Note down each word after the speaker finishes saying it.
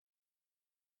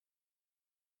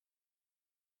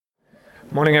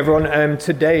Morning, everyone.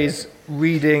 Today's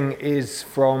reading is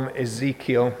from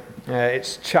Ezekiel.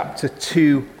 It's chapter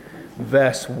 2,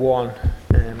 verse 1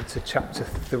 to chapter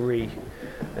 3,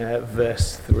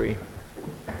 verse 3.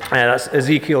 That's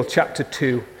Ezekiel chapter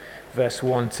 2, verse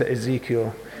 1 to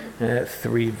Ezekiel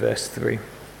 3, verse 3.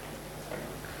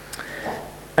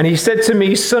 And he said to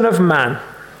me, "Son of man,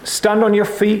 stand on your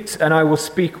feet, and I will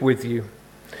speak with you."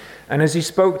 And as he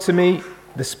spoke to me,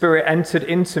 the Spirit entered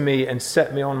into me and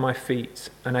set me on my feet,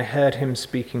 and I heard him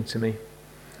speaking to me.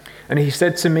 And he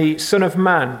said to me, "Son of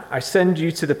man, I send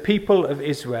you to the people of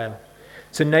Israel,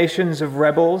 to nations of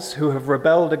rebels who have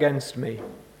rebelled against me.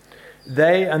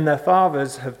 They and their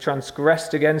fathers have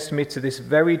transgressed against me to this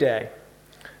very day.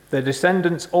 Their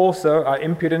descendants also are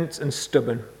impudent and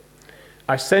stubborn.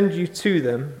 I send you to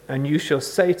them, and you shall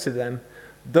say to them,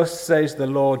 'Thus says the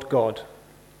Lord God.'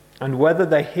 And whether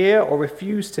they hear or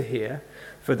refuse to hear,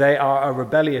 for they are a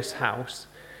rebellious house,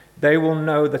 they will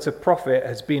know that a prophet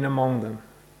has been among them.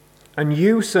 And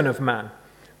you, son of man,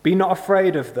 be not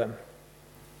afraid of them,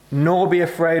 nor be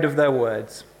afraid of their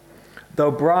words.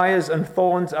 Though briars and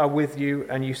thorns are with you,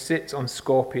 and you sit on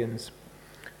scorpions,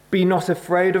 be not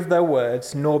afraid of their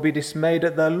words, nor be dismayed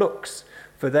at their looks,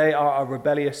 for they are a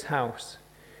rebellious house.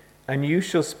 And you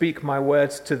shall speak my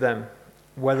words to them,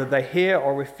 whether they hear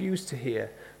or refuse to hear,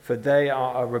 for they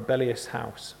are a rebellious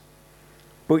house.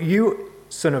 But you,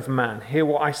 son of man, hear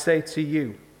what I say to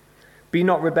you. Be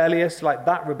not rebellious like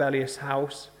that rebellious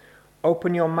house.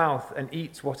 Open your mouth and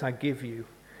eat what I give you."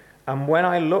 And when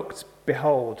I looked,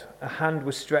 behold, a hand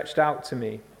was stretched out to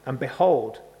me, and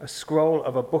behold, a scroll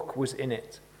of a book was in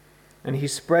it. And he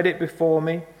spread it before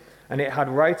me, and it had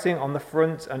writing on the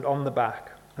front and on the back,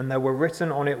 and there were written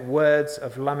on it words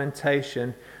of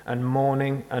lamentation and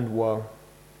mourning and woe.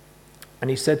 And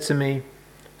he said to me,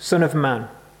 "Son of man,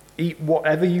 eat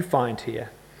whatever you find here.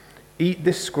 Eat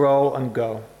this scroll and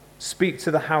go. Speak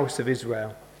to the house of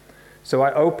Israel." So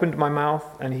I opened my mouth,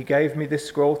 and he gave me this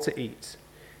scroll to eat.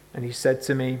 And he said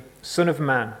to me, "Son of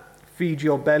man, feed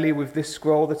your belly with this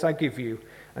scroll that I give you,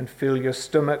 and fill your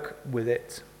stomach with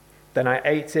it." Then I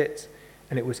ate it,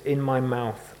 and it was in my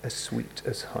mouth as sweet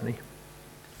as honey.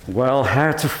 Well,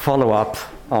 how to follow up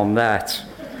on that?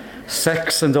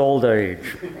 Sex and old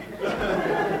age.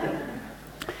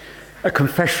 A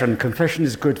confession. Confession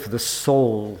is good for the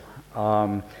soul.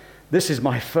 This is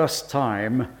my first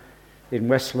time in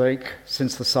Westlake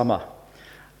since the summer,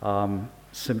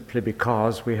 simply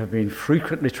because we have been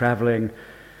frequently traveling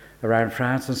around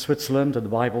France and Switzerland at the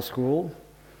Bible school,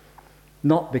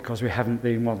 not because we haven't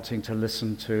been wanting to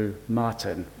listen to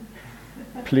Martin.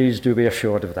 Please do be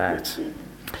assured of that.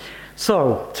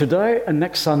 So, today and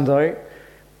next Sunday,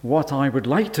 what I would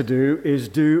like to do is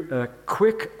do a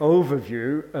quick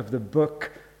overview of the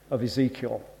book of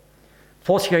Ezekiel.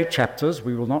 48 chapters.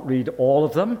 We will not read all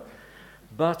of them,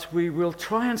 but we will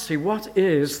try and see what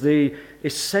is the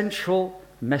essential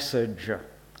message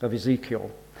of Ezekiel.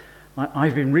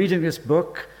 I've been reading this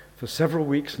book for several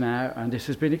weeks now, and it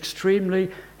has been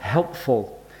extremely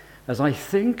helpful as I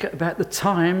think about the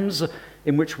times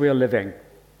in which we are living.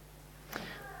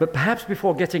 But perhaps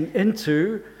before getting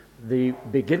into the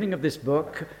beginning of this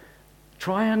book,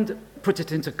 try and put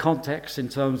it into context in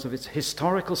terms of its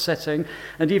historical setting,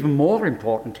 and even more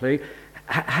importantly,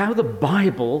 how the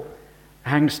Bible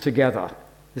hangs together.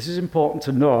 This is important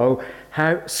to know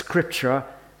how Scripture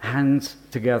hangs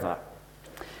together.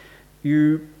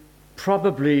 You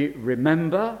probably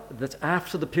remember that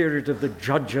after the period of the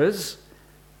Judges,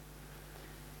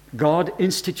 God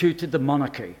instituted the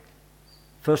monarchy.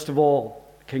 First of all,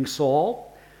 King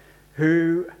Saul,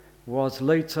 who was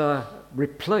later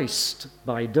replaced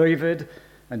by David,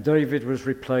 and David was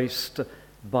replaced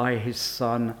by his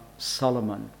son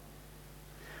Solomon.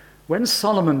 When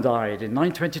Solomon died in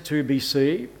 922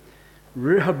 BC,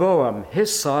 Rehoboam,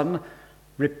 his son,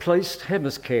 replaced him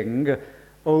as king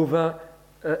over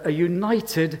a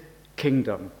united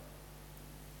kingdom.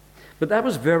 But that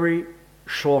was very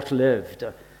short-lived,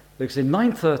 because in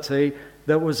 930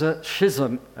 there was a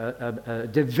schism, a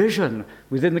division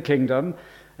within the kingdom,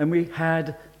 and we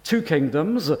had two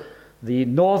kingdoms. The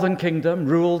northern kingdom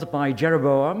ruled by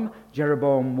Jeroboam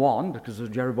I, because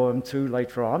of Jeroboam II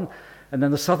later on, and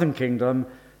then the southern kingdom,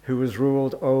 who was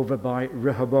ruled over by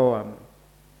Rehoboam.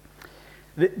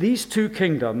 These two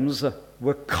kingdoms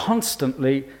were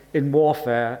constantly in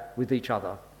warfare with each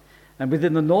other. And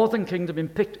within the northern kingdom in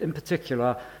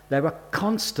particular, there were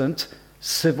constant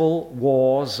civil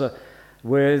wars,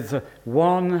 with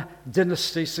one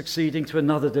dynasty succeeding to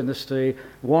another dynasty,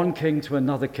 one king to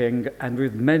another king, and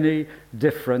with many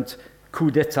different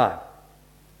coups d'etat.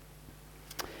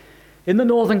 In the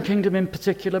northern kingdom in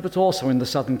particular, but also in the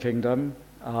southern kingdom,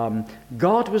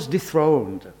 God was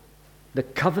dethroned. The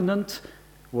covenant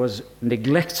was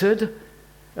neglected,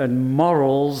 and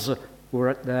morals were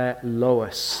at their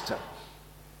lowest.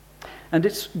 And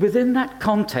it's within that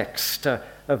context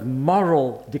of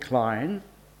moral decline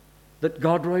that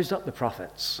God raised up the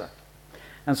prophets.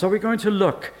 And so we're going to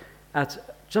look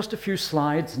at just a few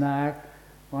slides now.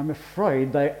 I'm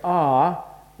afraid they are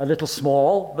a little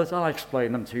small, but I'll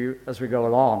explain them to you as we go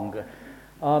along.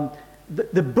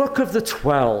 The Book of the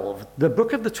 12. The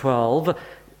Book of the 12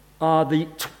 are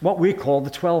what we call the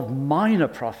 12 minor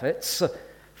prophets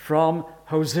from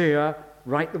Hosea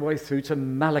right the way through to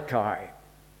Malachi.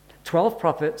 12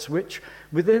 prophets which,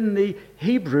 within the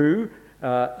Hebrew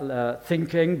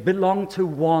thinking, belong to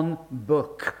one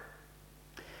book.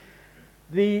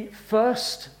 The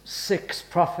first 6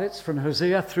 prophets from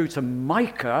Hosea through to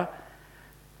Micah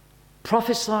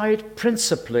prophesied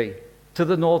principally to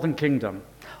the northern kingdom.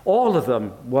 All of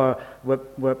them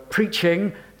were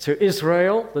preaching to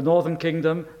Israel, the northern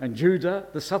kingdom, and Judah,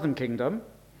 the southern kingdom.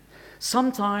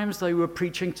 Sometimes they were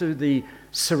preaching to the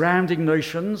surrounding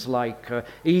nations like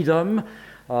Edom,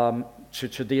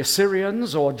 to the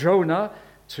Assyrians, or Jonah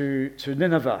to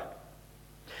Nineveh.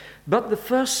 But the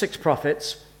first 6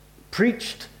 prophets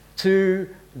preached to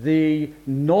the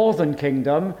northern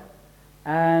kingdom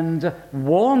and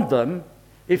warned them,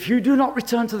 if you do not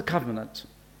return to the covenant,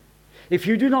 if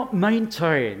you do not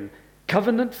maintain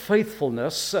covenant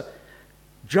faithfulness,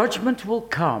 judgment will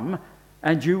come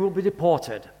and you will be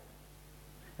deported.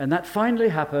 And that finally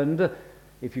happened,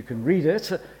 if you can read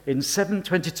it, in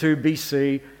 722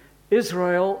 BC.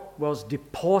 Israel was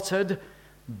deported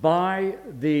by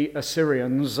the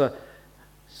Assyrians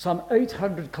some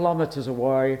 800 kilometers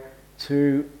away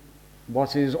to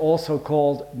what is also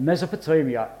called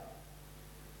Mesopotamia.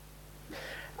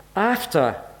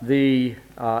 After the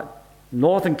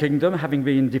northern kingdom having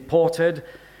been deported,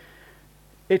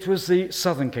 it was the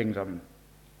southern kingdom.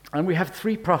 And we have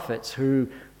 3 prophets who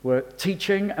were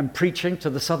teaching and preaching to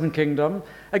the southern kingdom.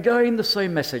 Again, the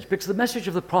same message, because the message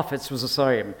of the prophets was the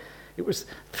same. It was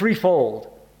threefold.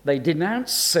 They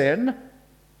denounced sin,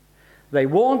 they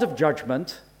warned of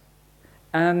judgment,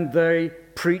 and they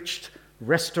preached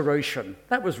restoration.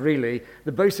 That was really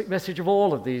the basic message of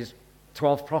all of these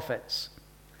 12 prophets.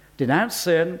 Denounce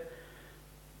sin,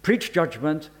 preach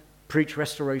judgment, preach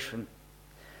restoration.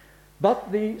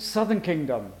 But the southern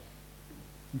kingdom,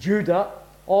 Judah,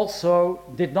 also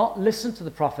did not listen to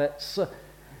the prophets,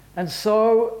 and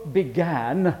so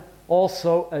began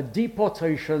also a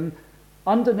deportation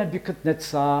under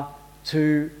Nebuchadnezzar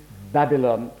to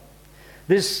Babylon.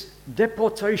 This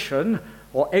deportation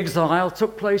or exile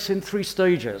took place in 3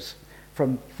 stages,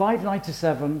 from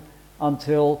 597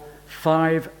 until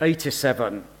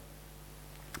 587.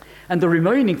 And the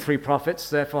remaining 3 prophets,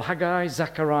 therefore Haggai,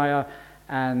 Zechariah,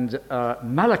 and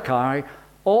Malachi,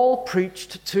 all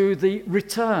preached to the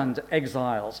returned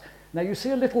exiles. Now you see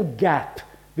a little gap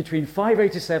between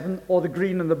 587, or the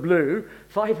green and the blue,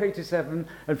 587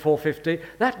 and 450.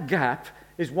 That gap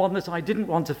is one that I didn't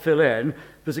want to fill in,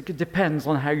 because it depends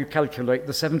on how you calculate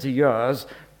the 70 years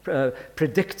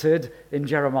predicted in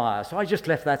Jeremiah. So I just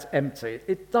left that empty.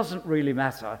 It doesn't really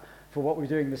matter for what we're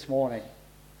doing this morning.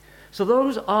 So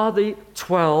those are the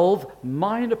 12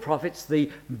 minor prophets, the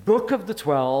book of the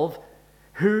 12,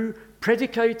 who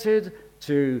predicated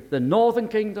to the northern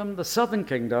kingdom, the southern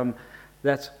kingdom,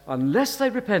 that unless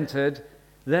they repented,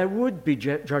 there would be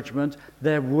judgment,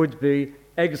 there would be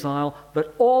exile,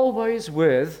 but always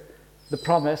with the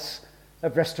promise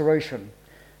of restoration.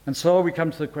 And so we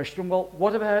come to the question, well,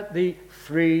 what about the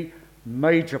 3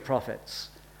 major prophets?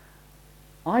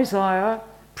 Isaiah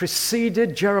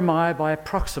preceded Jeremiah by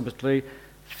approximately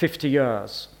 50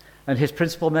 years, and his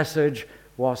principal message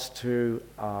was to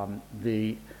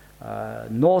the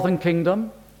northern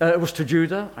kingdom, it was to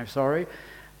Judah,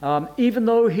 even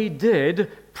though he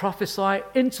did prophesy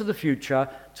into the future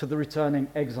to the returning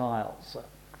exiles.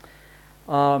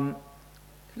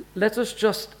 Let us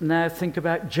just now think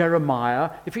about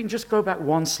Jeremiah. If you can just go back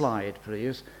one slide,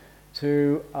 please,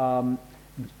 to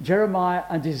Jeremiah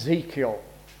and Ezekiel.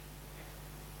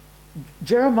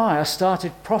 Jeremiah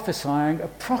started prophesying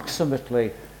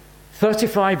approximately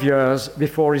 35 years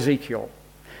before Ezekiel.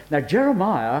 Now,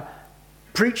 Jeremiah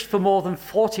preached for more than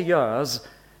 40 years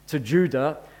to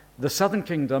Judah, the southern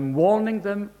kingdom, warning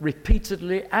them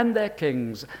repeatedly, and their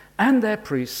kings and their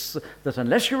priests, that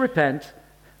unless you repent,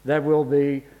 there will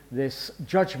be this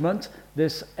judgment,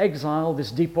 this exile,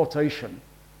 this deportation.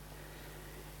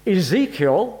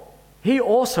 Ezekiel, he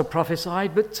also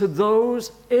prophesied, but to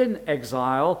those in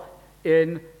exile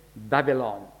in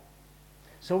Babylon.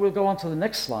 So we'll go on to the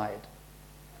next slide.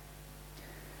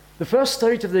 The first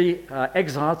stage of the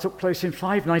exile took place in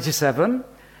 597,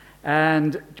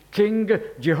 and King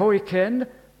Jehoiakim,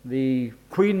 the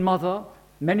queen mother,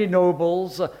 many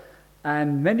nobles,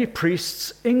 and many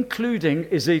priests, including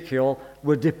Ezekiel,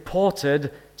 were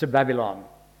deported to Babylon.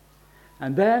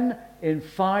 And then in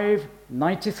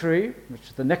 593, which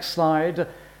is the next slide,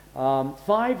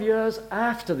 5 years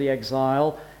after the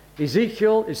exile,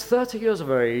 Ezekiel is 30 years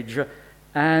of age,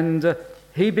 and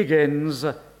he begins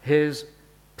his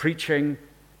preaching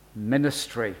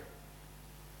ministry.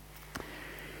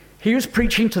 He was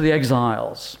preaching to the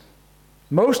exiles.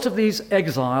 Most of these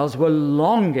exiles were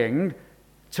longing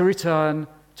to return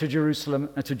to Jerusalem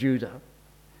and to Judah.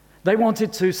 They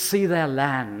wanted to see their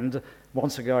land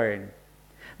once again.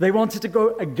 They wanted to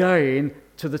go again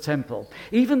to the temple.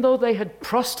 Even though they had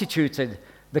prostituted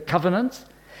the covenant,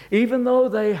 even though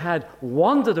they had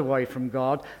wandered away from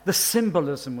God, the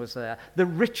symbolism was there, the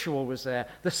ritual was there,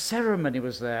 the ceremony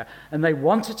was there, and they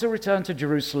wanted to return to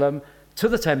Jerusalem, to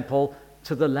the temple,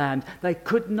 to the land. They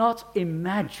could not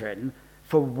imagine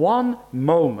for one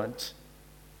moment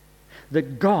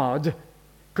that God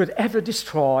could ever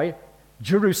destroy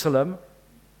Jerusalem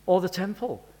or the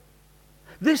temple.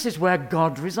 This is where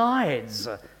God resides.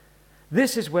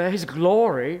 This is where his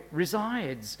glory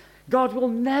resides. God will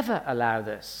never allow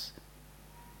this.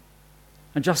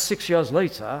 And just 6 years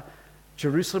later,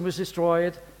 Jerusalem was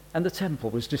destroyed and the temple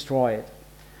was destroyed.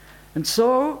 And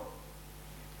so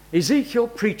Ezekiel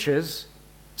preaches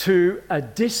to a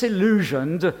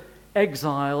disillusioned,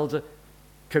 exiled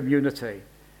community.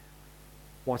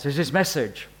 What is his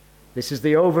message? This is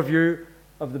the overview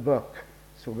of the book.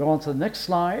 So we'll go on to the next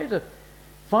slide.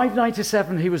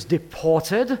 597, he was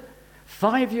deported.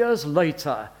 5 years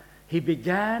later, he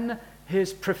began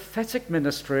his prophetic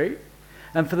ministry.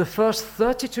 And for the first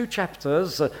 32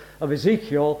 chapters of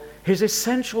Ezekiel, his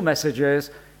essential message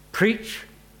is, preach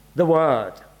the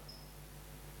word.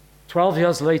 12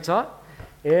 years later,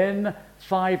 in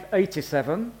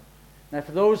 587, now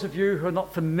for those of you who are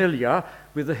not familiar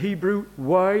with the Hebrew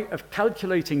way of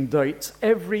calculating dates,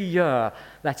 every year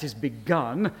that is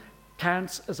begun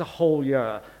counts as a whole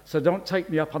year. So don't take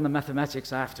me up on the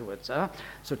mathematics afterwards.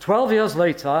 So 12 years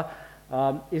later,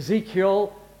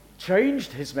 Ezekiel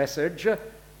changed his message,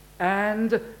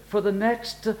 and for the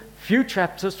next few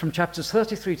chapters, from chapters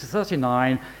 33 to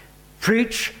 39,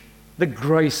 preach the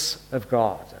grace of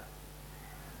God.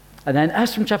 And then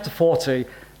as from chapter 40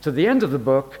 to the end of the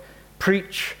book,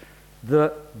 preach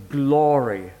the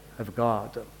glory of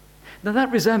God. Now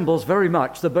that resembles very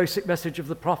much the basic message of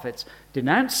the prophets.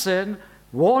 Denounce sin,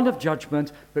 warn of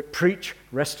judgment, but preach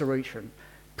restoration.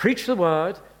 Preach the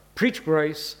word, preach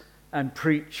grace, and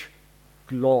preach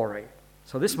glory.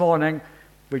 So this morning,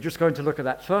 we're just going to look at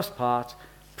that first part,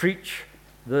 preach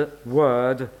the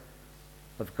word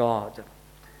of God.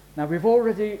 Now we've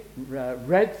already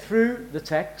read through the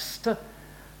text.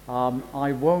 I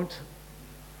will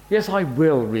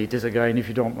read it again if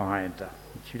you don't mind.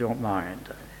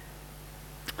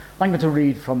 I'm going to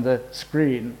read from the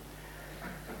screen.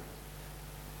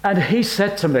 And he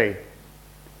said to me,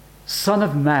 Son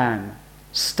of man,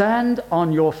 stand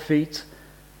on your feet,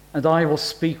 and I will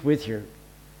speak with you.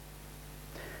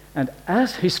 And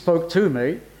as he spoke to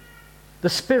me, the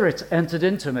Spirit entered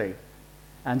into me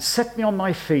and set me on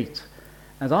my feet,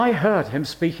 and I heard him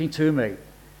speaking to me.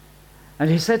 And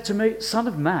he said to me, Son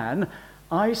of man,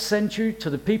 I sent you to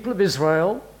the people of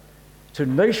Israel, to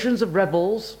nations of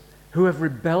rebels who have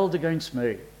rebelled against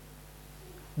me.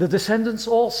 The descendants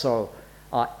also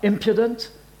are impudent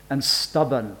and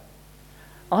stubborn.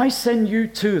 I send you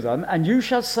to them, and you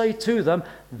shall say to them,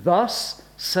 Thus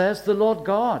says the Lord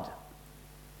God.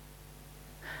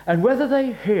 And whether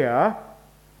they hear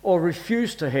or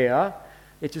refuse to hear,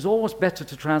 it is always better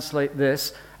to translate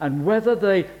this, and whether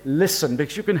they listen,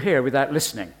 because you can hear without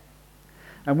listening,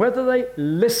 and whether they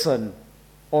listen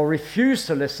or refuse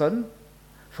to listen,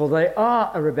 for they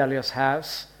are a rebellious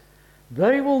house,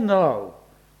 they will know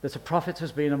that a prophet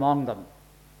has been among them.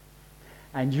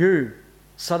 And you,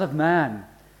 Son of man,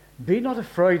 be not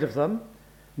afraid of them,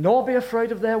 nor be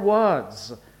afraid of their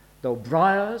words, though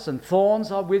briars and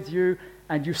thorns are with you,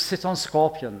 and you sit on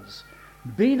scorpions.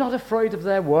 Be not afraid of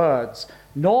their words,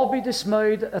 nor be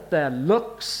dismayed at their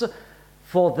looks,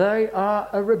 for they are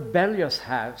a rebellious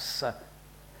house.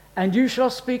 And you shall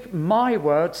speak my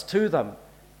words to them,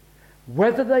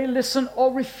 whether they listen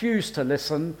or refuse to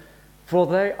listen, for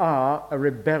they are a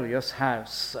rebellious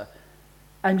house.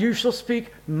 And you shall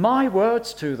speak my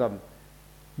words to them,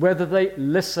 whether they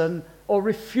listen or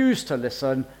refuse to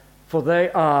listen, for they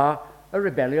are a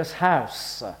rebellious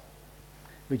house.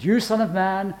 But you, Son of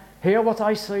man, hear what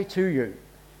I say to you.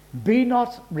 Be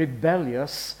not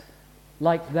rebellious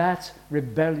like that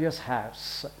rebellious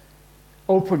house.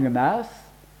 Open your mouth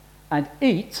and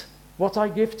eat what I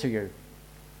give to you.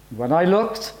 When I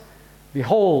looked,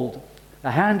 behold,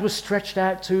 a hand was stretched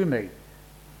out to me,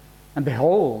 and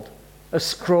behold, a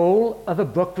scroll of a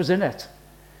book was in it.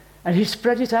 And he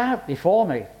spread it out before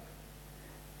me,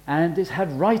 and it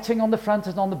had writing on the front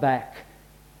and on the back,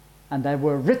 and there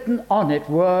were written on it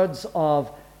words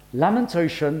of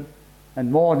lamentation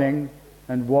and mourning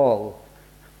and woe.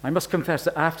 I must confess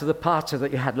that after the party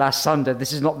that you had last Sunday,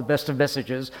 this is not the best of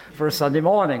messages for a Sunday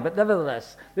morning, but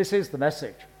nevertheless, this is the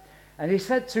message. And he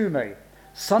said to me,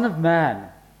 Son of man,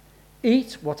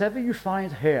 eat whatever you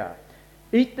find here.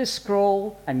 Eat this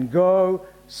scroll and go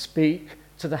speak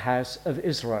to the house of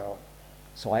Israel.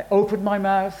 So I opened my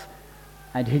mouth,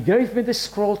 and he gave me this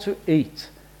scroll to eat.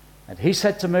 And he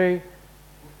said to me,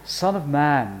 Son of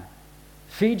man,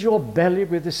 feed your belly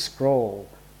with this scroll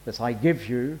that I give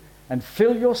you, and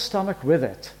fill your stomach with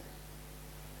it.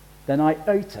 Then I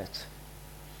ate it,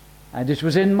 and it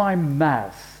was in my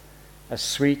mouth as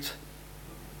sweet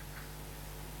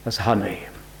as honey.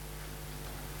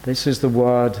 This is the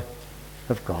word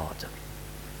of God.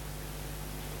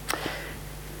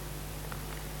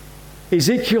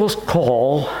 Ezekiel's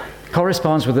call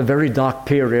corresponds with a very dark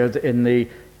period in the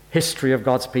history of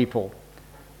God's people.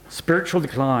 Spiritual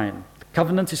decline, the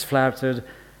covenant is flouted,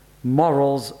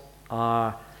 morals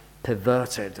are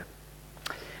perverted.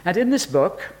 And in this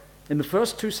book, in the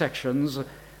first two sections,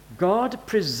 God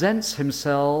presents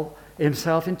himself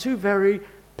in two very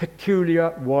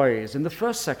peculiar ways. In the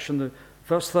first section, the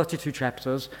first 32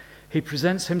 chapters, he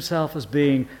presents himself as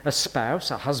being a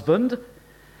spouse, a husband,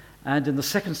 and in the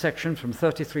second section, from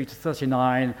 33 to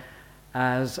 39,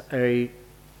 as a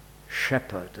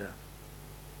shepherd.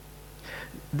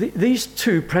 These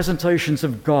two presentations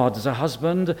of God as a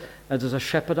husband and as a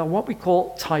shepherd are what we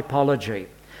call typology.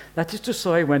 That is to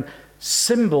say, when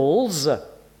symbols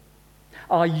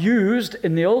are used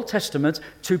in the Old Testament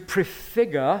to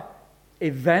prefigure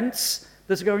events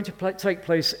that are going to take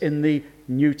place in the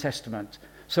New Testament.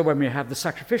 So when we have the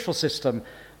sacrificial system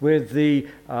with the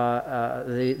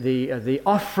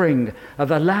offering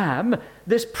of a lamb,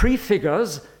 this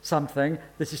prefigures something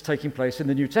that is taking place in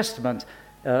the New Testament.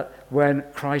 When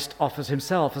Christ offers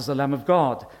himself as the Lamb of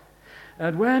God.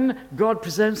 And when God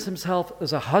presents himself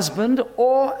as a husband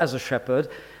or as a shepherd,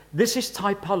 this is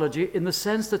typology in the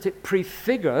sense that it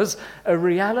prefigures a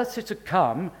reality to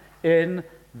come in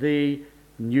the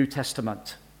New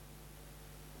Testament.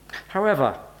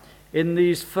 However, in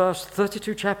these first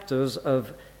 32 chapters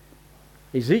of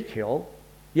Ezekiel,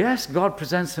 yes, God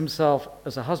presents himself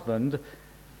as a husband,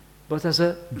 but as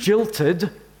a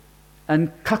jilted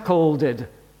and cuckolded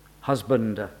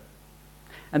husband.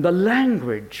 And the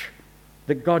language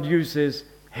that God uses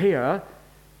here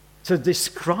to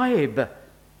describe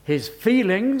his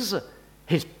feelings,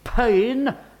 his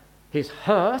pain, his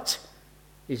hurt,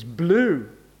 is blue.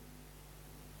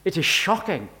 It is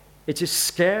shocking. It is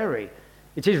scary.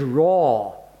 It is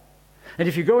raw. And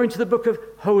if you go into the book of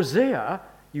Hosea,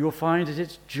 you will find that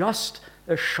it's just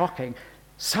as shocking.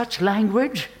 Such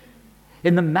language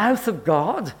in the mouth of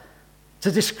God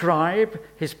to describe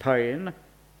his pain.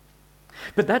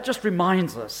 But that just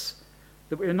reminds us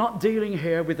that we're not dealing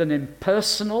here with an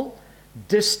impersonal,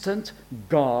 distant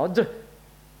God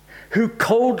who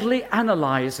coldly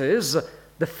analyzes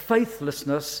the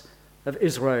faithlessness of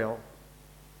Israel.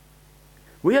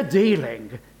 We are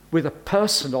dealing with a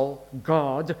personal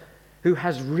God who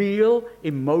has real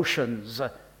emotions,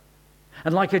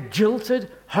 and like a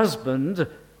jilted husband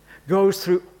goes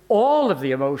through all of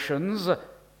the emotions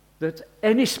that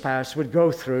any spouse would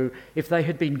go through if they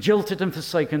had been jilted and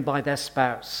forsaken by their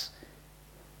spouse.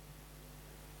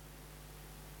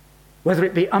 Whether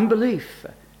it be unbelief,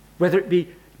 whether it be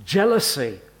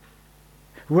jealousy,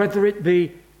 whether it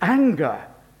be anger,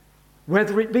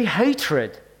 whether it be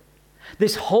hatred,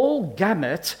 this whole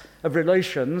gamut of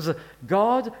relations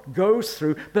God goes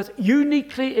through, but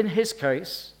uniquely in his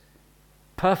case,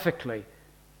 perfectly,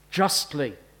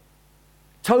 justly,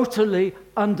 totally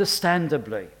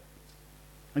understandably.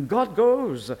 And God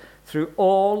goes through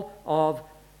all of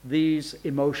these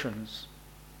emotions.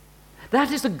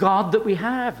 That is the God that we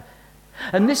have.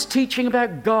 And this teaching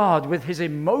about God with his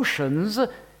emotions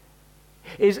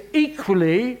is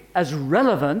equally as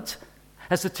relevant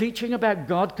as the teaching about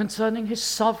God concerning his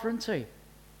sovereignty,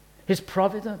 his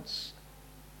providence.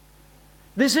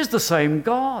 This is the same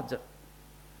God.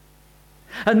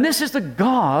 And this is the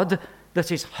God that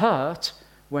is hurt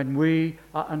when we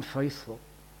are unfaithful.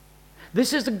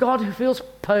 This is the God who feels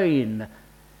pain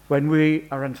when we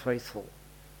are unfaithful.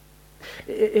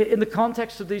 In the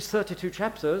context of these 32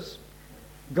 chapters,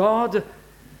 God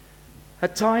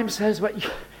at times says, well,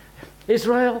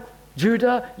 Israel,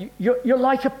 Judah, you're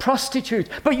like a prostitute,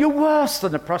 but you're worse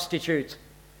than a prostitute.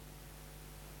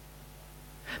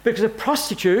 Because a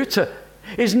prostitute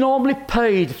is normally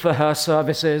paid for her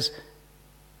services,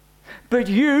 but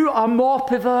you are more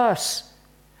perverse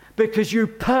because you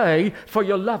pay for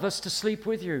your lovers to sleep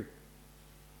with you.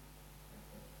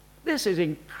 This is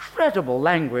incredible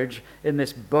language in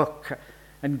this book,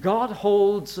 and God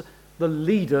holds the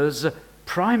leaders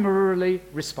primarily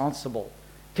responsible: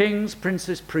 kings,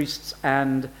 princes, priests,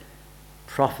 and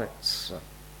prophets.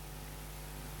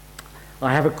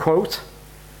 I have a quote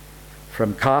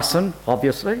from Carson,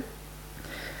 obviously.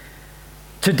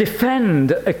 To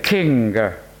defend a king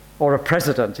or a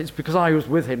president, it's because I was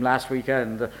with him last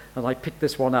weekend and I picked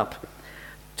this one up.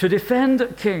 To defend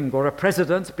a king or a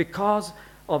president because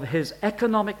of his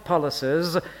economic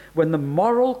policies when the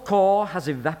moral core has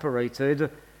evaporated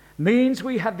means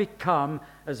we have become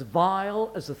as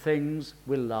vile as the things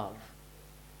we love.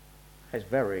 It's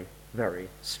very, very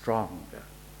strong.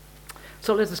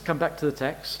 So let us come back to the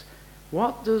text.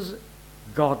 What does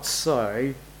God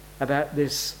say about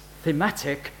this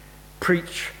thematic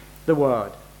preach the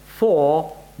word?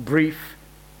 4 brief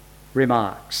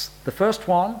remarks. The first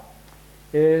one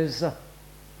is,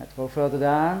 let's go further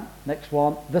down, next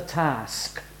one, the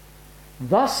task.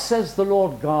 Thus says the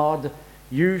Lord God,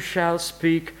 you shall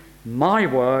speak my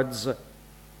words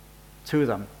to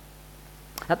them.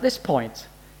 At this point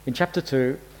in chapter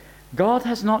 2, God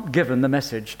has not given the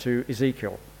message to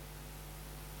Ezekiel.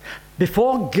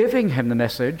 Before giving him the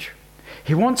message,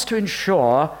 he wants to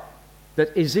ensure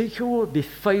that Ezekiel will be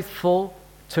faithful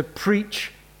to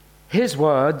preach his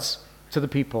words to the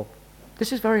people.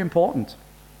 This is very important.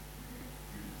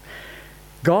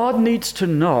 God needs to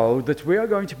know that we are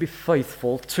going to be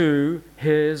faithful to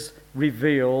his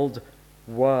revealed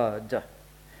word.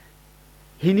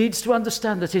 He needs to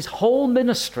understand that his whole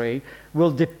ministry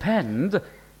will depend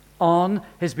on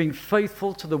his being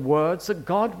faithful to the words that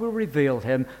God will reveal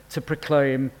him to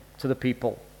proclaim to the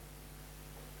people.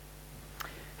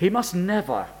 He must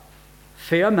never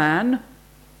fear man,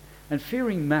 and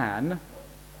fearing man,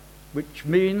 which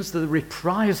means the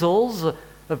reprisals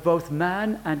of both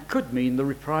man and could mean the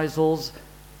reprisals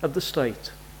of the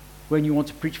state when you want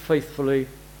to preach faithfully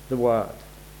the word.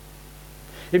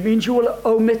 It means you will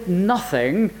omit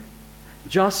nothing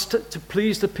just to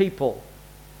please the people.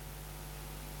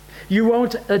 You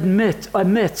won't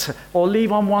omit or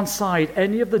leave on one side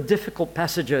any of the difficult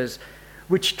passages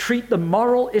which treat the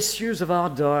moral issues of our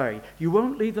day. You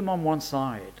won't leave them on one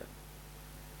side.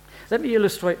 Let me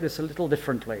illustrate this a little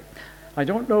differently. I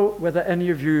don't know whether any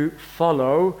of you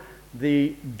follow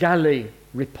the Galley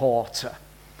report,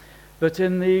 but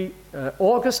in the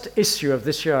August issue of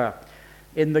this year,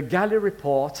 in the Galley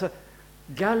report,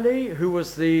 Galley, who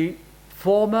was the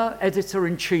former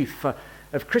editor-in-chief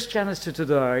of Christianity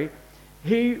Today,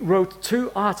 he wrote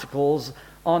 2 articles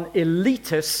on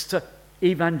elitist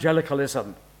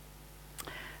evangelicalism.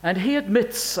 And he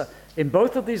admits in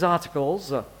both of these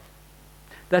articles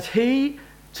that he,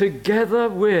 together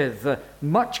with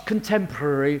much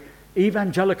contemporary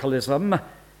evangelicalism,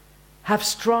 have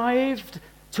strived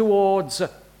towards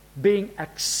being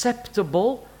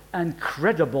acceptable and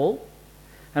credible.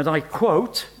 And I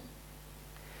quote,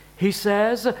 he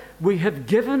says, we have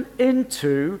given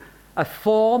into a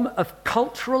form of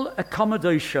cultural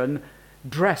accommodation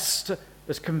dressed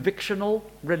as convictional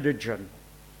religion.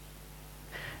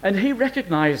 And he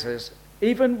recognizes,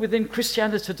 even within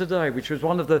Christianity Today, which was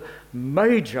one of the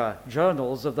major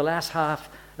journals of the last half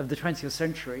of the 20th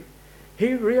century,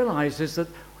 he realizes that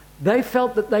they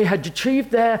felt that they had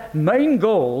achieved their main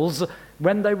goals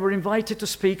when they were invited to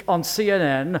speak on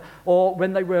CNN or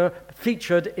when they were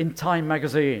featured in Time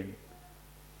magazine.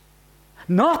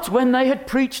 Not when they had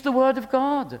preached the word of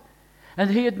God.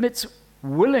 And he admits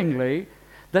willingly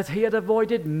that he had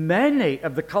avoided many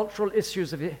of the cultural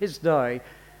issues of his day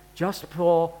just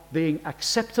for being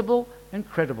acceptable and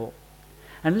credible.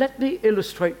 And let me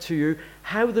illustrate to you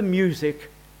how the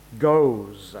music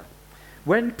goes.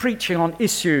 When preaching on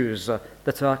issues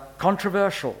that are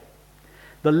controversial,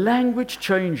 the language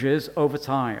changes over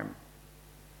time.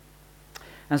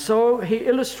 And so he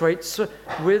illustrates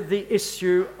with the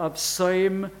issue of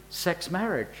same-sex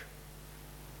marriage.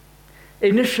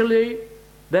 Initially,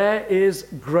 there is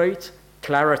great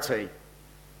clarity.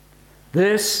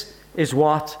 This is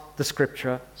what the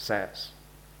scripture says.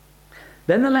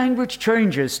 Then the language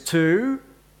changes to,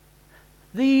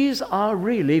 these are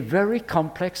really very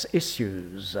complex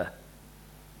issues.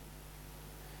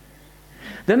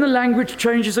 Then the language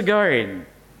changes again.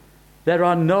 There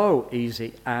are no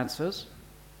easy answers.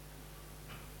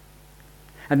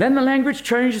 And then the language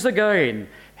changes again.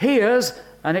 Here's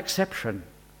an exception,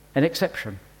 an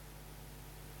exception.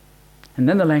 And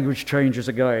then the language changes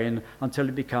again until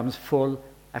it becomes full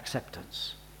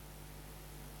acceptance.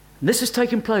 And this has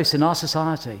taken place in our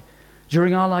society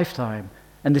during our lifetime,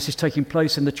 and this is taking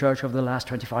place in the church over the last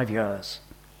 25 years.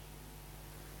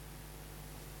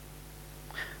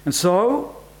 And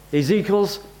so,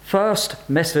 Ezekiel's first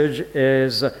message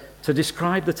is to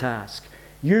describe the task.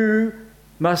 You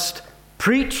must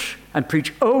preach, and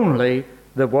preach only,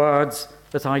 the words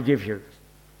that I give you.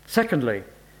 Secondly,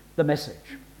 the message.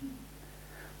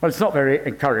 Well, it's not very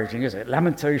encouraging, is it?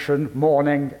 Lamentation,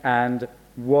 mourning, and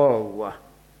woe.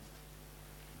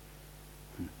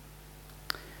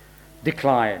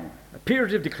 Decline. A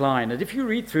period of decline. And if you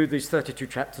read through these 32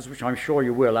 chapters, which I'm sure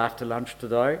you will after lunch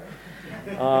today,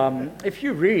 if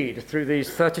you read through these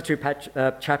 32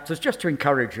 chapters, just to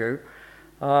encourage you,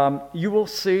 you will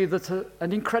see that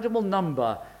an incredible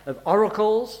number of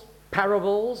oracles,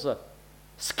 parables,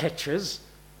 sketches,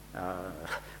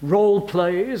 role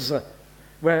plays,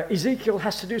 where Ezekiel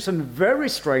has to do some very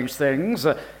strange things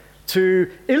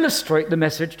to illustrate the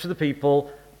message to the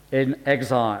people in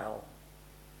exile.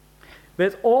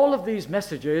 But all of these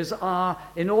messages are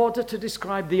in order to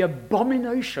describe the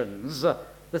abominations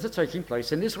that are taking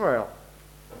place in Israel.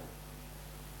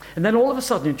 And then all of a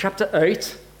sudden, in chapter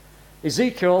 8,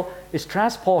 Ezekiel is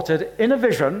transported in a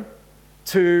vision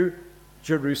to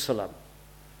Jerusalem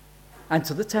and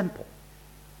to the temple.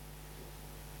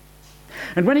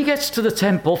 And when he gets to the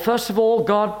temple, first of all,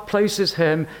 God places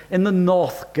him in the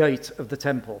north gate of the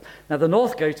temple. Now, the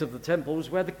north gate of the temple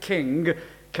was where the king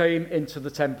came into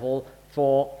the temple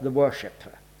for the worship.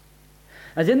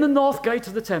 And in the north gate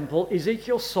of the temple,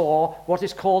 Ezekiel saw what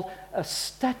is called a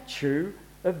statue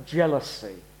of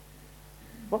jealousy.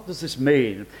 What does this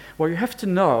mean? Well, you have to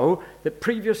know that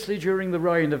previously, during the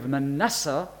reign of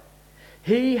Manasseh,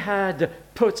 he had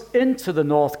put into the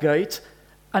north gate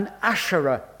an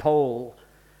Asherah pole.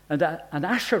 And an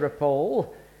Asherah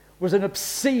pole was an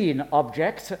obscene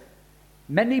object,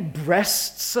 many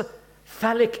breasts,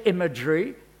 phallic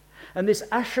imagery. And this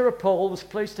Asherah pole was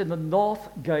placed in the north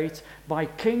gate by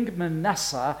King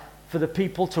Manasseh for the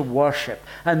people to worship.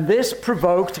 And this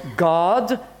provoked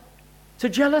God to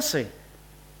jealousy.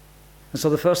 And so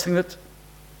the first thing that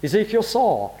Ezekiel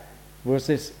saw was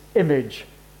this image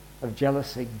of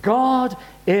jealousy. God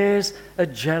is a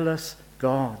jealous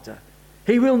God.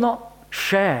 He will not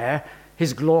share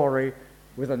his glory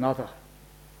with another.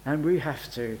 And we have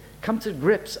to come to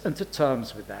grips and to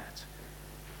terms with that.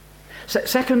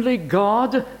 Secondly,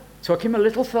 God took him a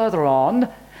little further on,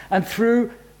 and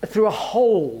through a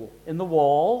hole in the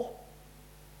wall,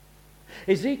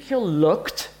 Ezekiel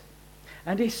looked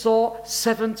and he saw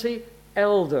 70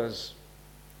 elders,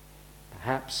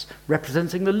 perhaps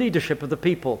representing the leadership of the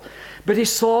people. But he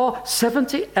saw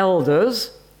 70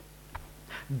 elders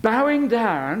bowing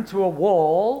down to a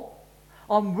wall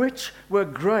on which were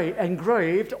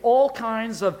engraved all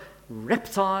kinds of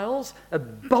reptiles,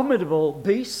 abominable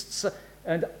beasts,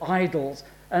 and idols.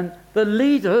 And the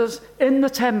leaders in the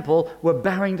temple were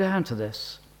bowing down to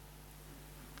this.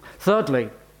 Thirdly,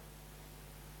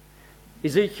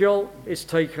 Ezekiel is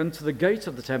taken to the gate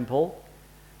of the temple,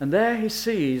 and there he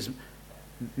sees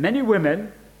many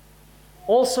women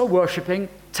also worshipping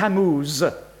Tammuz.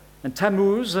 And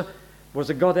Tammuz was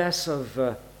a goddess of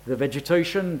the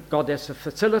vegetation, goddess of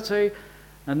fertility,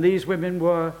 and these women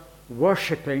were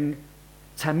worshipping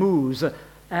Tammuz.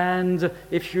 And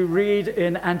if you read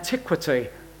in antiquity,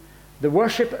 the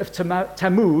worship of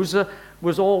Tammuz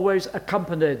was always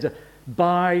accompanied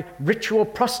by ritual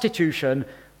prostitution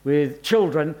with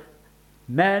children,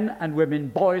 men and women,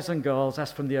 boys and girls,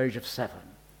 as from the age of 7.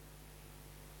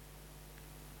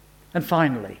 And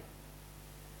finally,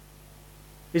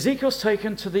 Ezekiel's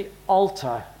taken to the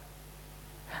altar.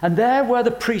 And there where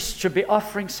the priests should be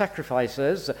offering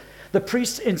sacrifices, the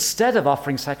priests, instead of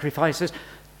offering sacrifices,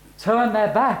 turn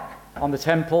their back on the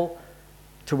temple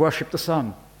to worship the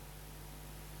sun.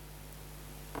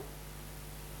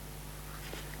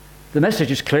 The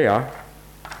message is clear: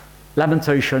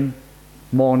 lamentation,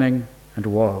 mourning, and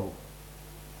woe.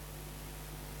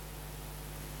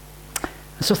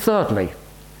 And so thirdly,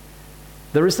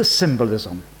 there is the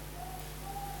symbolism,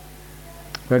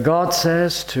 where God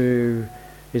says to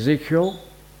Ezekiel,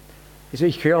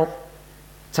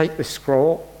 take this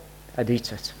scroll and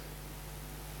eat it.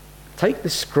 Take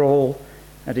this scroll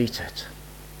and eat it.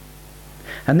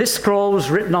 And this scroll was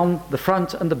written on the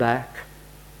front and the back.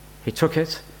 He took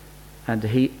it and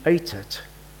he ate it.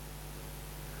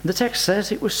 The text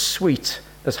says it was sweet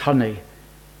as honey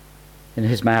in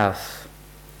his mouth.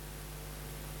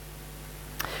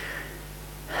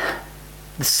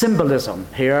 The symbolism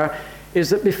here is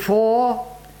that before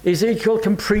Ezekiel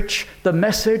can preach the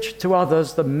message to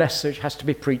others, the message has to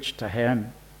be preached to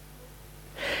him.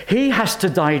 He has to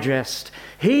digest,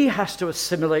 he has to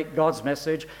assimilate God's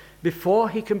message before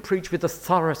he can preach with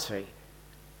authority,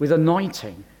 with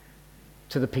anointing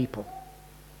to the people.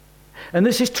 And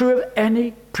this is true of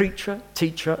any preacher,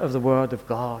 teacher of the Word of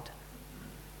God.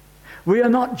 We are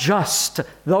not just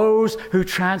those who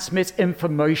transmit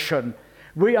information.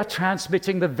 We are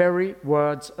transmitting the very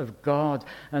words of God.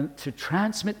 And to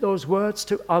transmit those words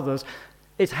to others,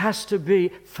 it has to be,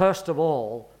 first of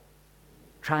all,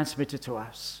 transmitted to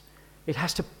us. It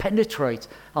has to penetrate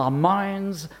our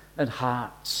minds and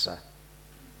hearts.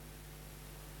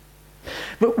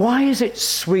 But why is it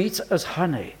sweet as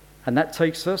honey? And that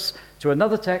takes us to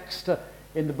another text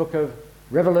in the book of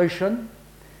Revelation.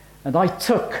 And I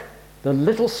took the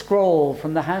little scroll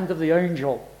from the hand of the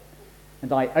angel,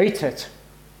 and I ate it.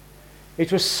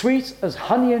 It was sweet as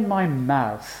honey in my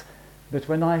mouth, but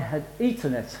when I had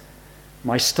eaten it,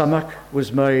 my stomach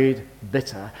was made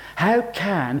bitter. How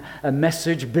can a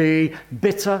message be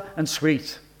bitter and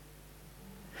sweet?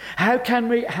 How can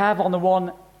we have on the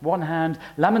one hand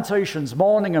lamentations,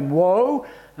 mourning and woe,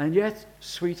 and yet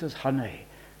sweet as honey?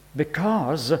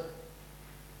 Because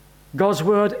God's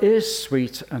word is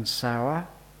sweet and sour.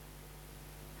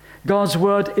 God's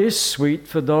word is sweet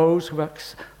for those who have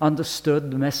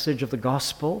understood the message of the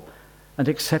gospel and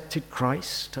accepted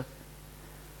Christ.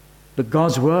 But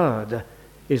God's word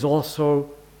is also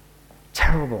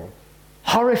terrible,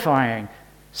 horrifying,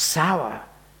 sour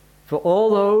for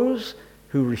all those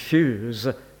who refuse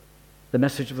the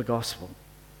message of the gospel.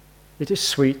 It is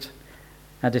sweet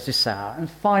and it is sour. And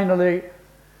finally,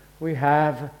 we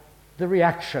have the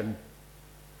reaction.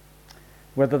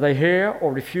 Whether they hear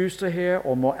or refuse to hear,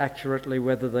 or more accurately,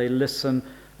 whether they listen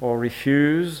or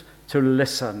refuse to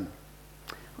listen.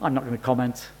 I'm not going to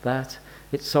comment that.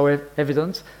 It's so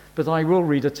evident. But I will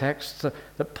read a text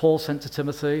that Paul sent to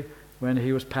Timothy when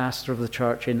he was pastor of the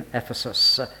church in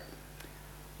Ephesus.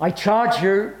 I charge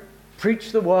you,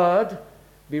 preach the word,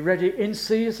 be ready in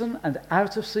season and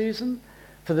out of season,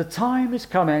 for the time is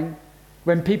coming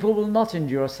when people will not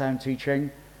endure sound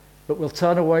teaching, but will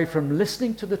turn away from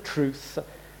listening to the truth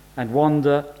and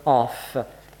wander off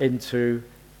into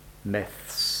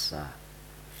myths.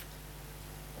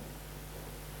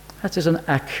 That is an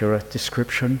accurate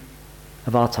description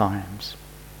of our times.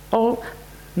 Oh,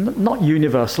 not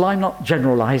universal, I'm not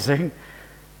generalizing.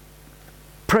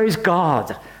 Praise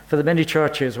God for the many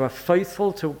churches who are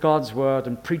faithful to God's word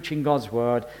and preaching God's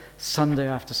word Sunday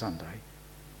after Sunday.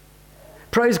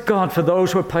 Praise God for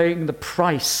those who are paying the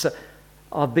price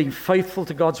of being faithful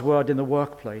to God's word in the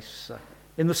workplace,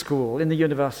 in the school, in the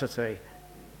university,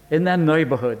 in their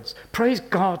neighborhoods. Praise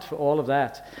God for all of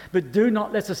that. But do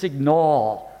not let us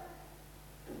ignore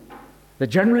that,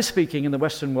 generally speaking, in the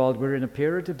Western world, we're in a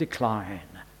period of decline.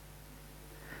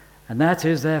 And that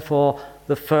is, therefore,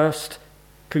 the first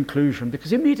conclusion.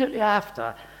 Because immediately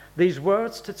after these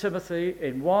words to Timothy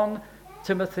in 1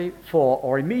 Timothy 4,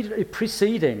 or immediately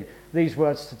preceding these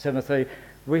words to Timothy,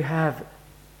 we have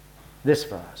this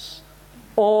verse.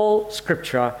 All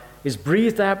Scripture is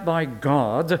breathed out by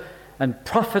God and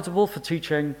profitable for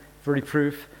teaching, for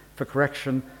reproof, for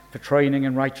correction, for training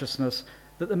in righteousness,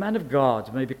 that the man of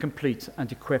God may be complete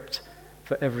and equipped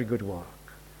for every good work.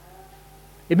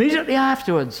 Immediately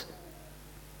afterwards,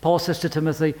 Paul says to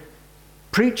Timothy,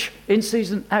 preach in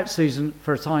season, out season,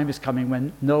 for a time is coming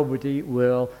when nobody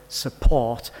will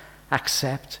support,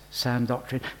 accept sound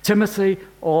doctrine. Timothy,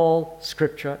 all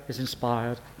Scripture is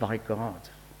inspired by God.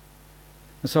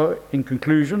 And so, in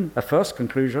conclusion, a first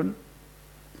conclusion,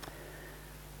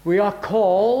 we are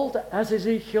called, as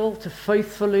Ezekiel, to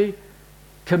faithfully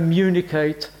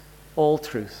communicate all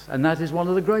truth. And that is one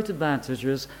of the great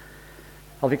advantages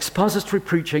of expository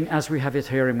preaching as we have it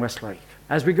here in Westlake.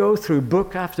 As we go through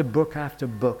book after book after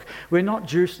book, we're not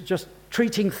just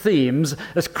treating themes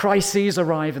as crises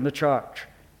arrive in the church.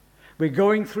 We're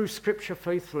going through Scripture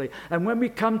faithfully. And when we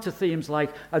come to themes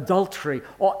like adultery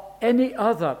or any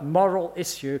other moral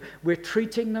issue, we're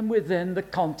treating them within the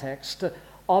context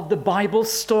of the Bible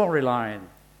storyline.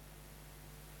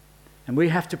 And we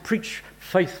have to preach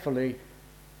faithfully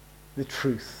the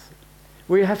truth.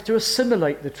 We have to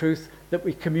assimilate the truth that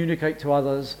we communicate to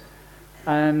others.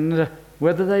 And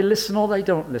whether they listen or they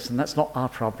don't listen, that's not our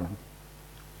problem.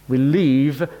 We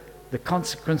leave the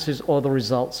consequences or the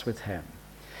results with Him.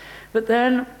 But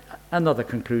then, another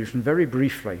conclusion, very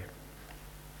briefly,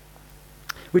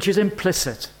 which is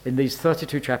implicit in these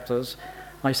 32 chapters.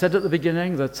 I said at the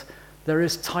beginning that there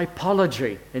is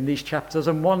typology in these chapters,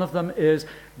 and one of them is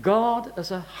God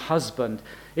as a husband.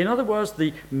 In other words,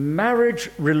 the marriage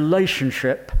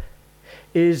relationship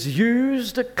is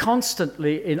used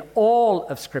constantly in all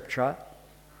of Scripture,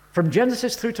 from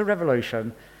Genesis through to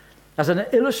Revelation, as an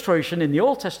illustration in the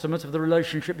Old Testament of the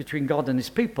relationship between God and his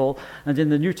people, and in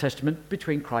the New Testament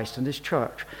between Christ and his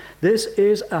church. This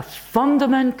is a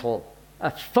fundamental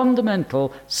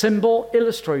symbol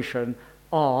illustration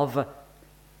of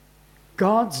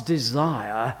God's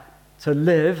desire to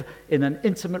live in an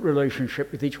intimate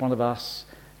relationship with each one of us.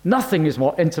 Nothing is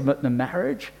more intimate than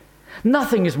marriage.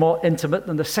 Nothing is more intimate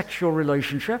than the sexual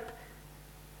relationship.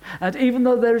 And even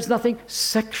though there is nothing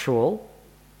sexual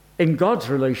in God's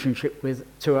relationship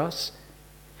to us,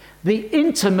 the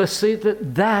intimacy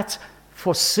that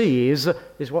foresees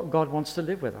is what God wants to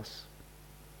live with us.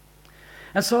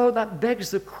 And so that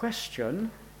begs the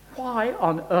question, why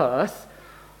on earth,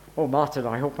 oh Martin,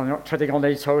 I hope I'm not treading on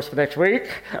any toes for next week,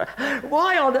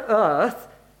 why on earth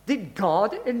did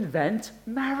God invent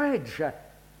marriage?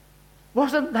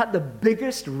 Wasn't that the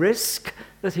biggest risk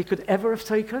that he could ever have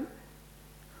taken?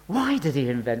 Why did he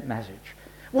invent marriage?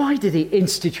 Why did he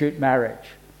institute marriage?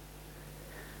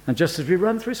 And just as we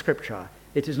run through Scripture,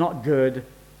 it is not good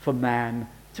for man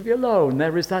to be alone.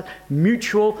 There is that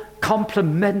mutual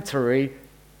complementary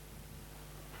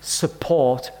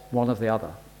support one of the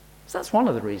other. So that's one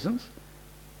of the reasons.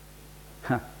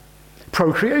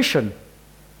 Procreation.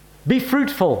 Be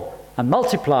fruitful and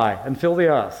multiply and fill the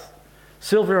earth.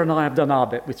 Sylvia and I have done our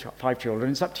bit with 5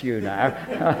 children. It's up to you now.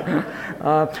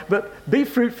 But be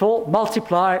fruitful,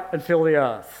 multiply, and fill the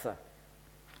earth.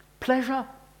 Pleasure?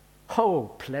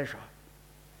 Oh, pleasure.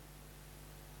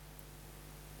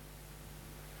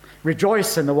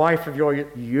 Rejoice in the wife of your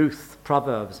youth.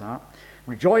 Proverbs, huh?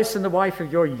 Rejoice in the wife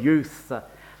of your youth.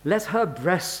 Let her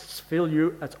breasts fill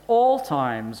you at all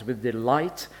times with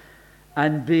delight,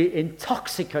 and be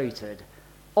intoxicated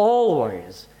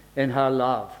always in her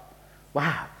love.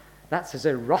 Wow, that's as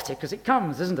erotic as it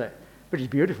comes, isn't it? But it's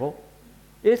beautiful.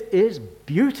 It is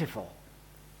beautiful.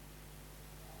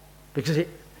 Because it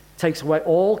takes away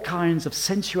all kinds of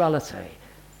sensuality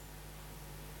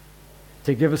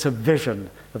to give us a vision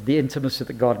of the intimacy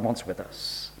that God wants with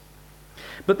us.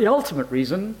 But the ultimate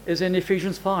reason is in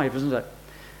Ephesians 5, isn't it?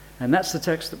 And that's the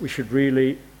text that we should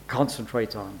really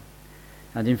concentrate on.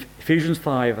 And in Ephesians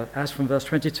 5, as from verse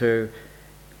 22,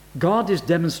 God is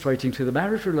demonstrating to the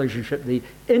marriage relationship the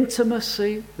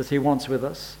intimacy that he wants with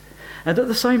us. And at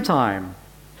the same time,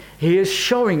 he is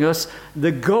showing us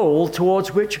the goal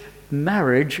towards which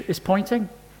marriage is pointing.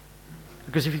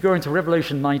 Because if you go into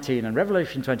Revelation 19 and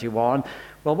Revelation 21,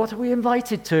 well, what are we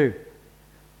invited to?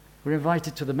 We're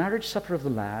invited to the marriage supper of the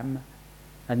Lamb,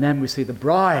 and then we see the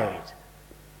bride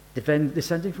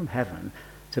descending from heaven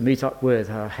to meet up with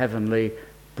her heavenly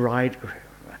bridegroom.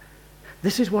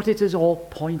 This is what it is all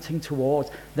pointing towards.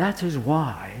 That is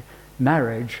why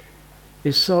marriage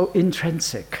is so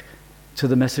intrinsic to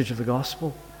the message of the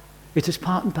gospel. It is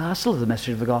part and parcel of the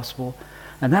message of the gospel.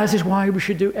 And that is why we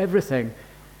should do everything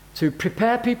to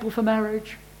prepare people for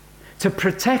marriage, to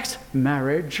protect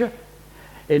marriage,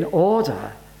 in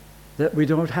order that we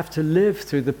don't have to live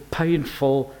through the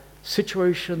painful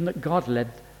situation that God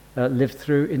lived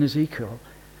through in Ezekiel.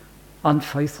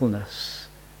 Unfaithfulness,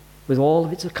 with all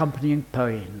of its accompanying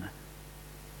pain.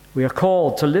 We are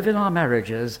called to live in our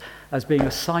marriages as being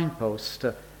a signpost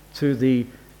to the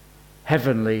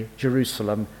heavenly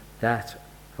Jerusalem that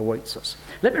awaits us.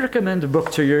 Let me recommend a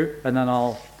book to you, and then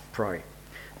I'll pray.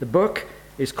 The book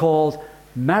is called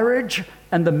Marriage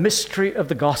and the Mystery of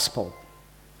the Gospel.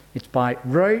 It's by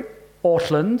Ray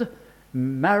Ortlund,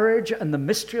 Marriage and the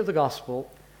Mystery of the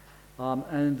Gospel,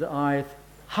 and I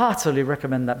heartily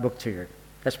recommend that book to you.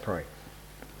 Let's pray.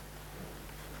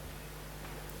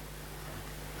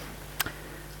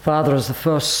 Father, as the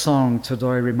first song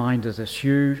today reminded us,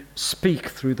 you speak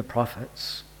through the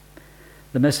prophets.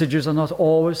 The messages are not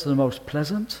always the most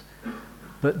pleasant,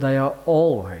 but they are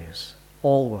always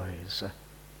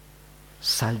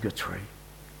salutary.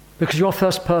 Because your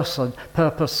first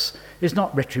purpose is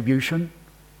not retribution.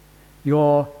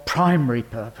 Your primary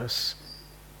purpose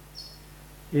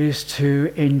is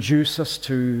to induce us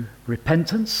to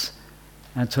repentance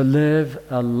and to live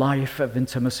a life of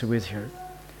intimacy with you.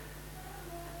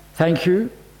 Thank you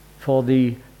for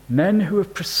the men who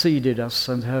have preceded us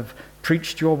and have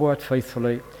preached your word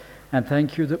faithfully, and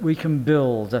thank you that we can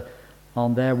build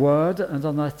on their word and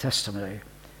on their testimony.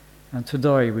 And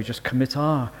today we just commit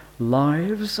our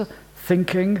lives,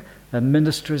 thinking, and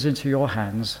ministries into your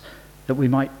hands, that we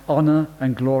might honor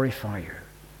and glorify you.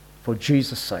 For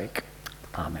Jesus' sake,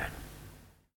 amen.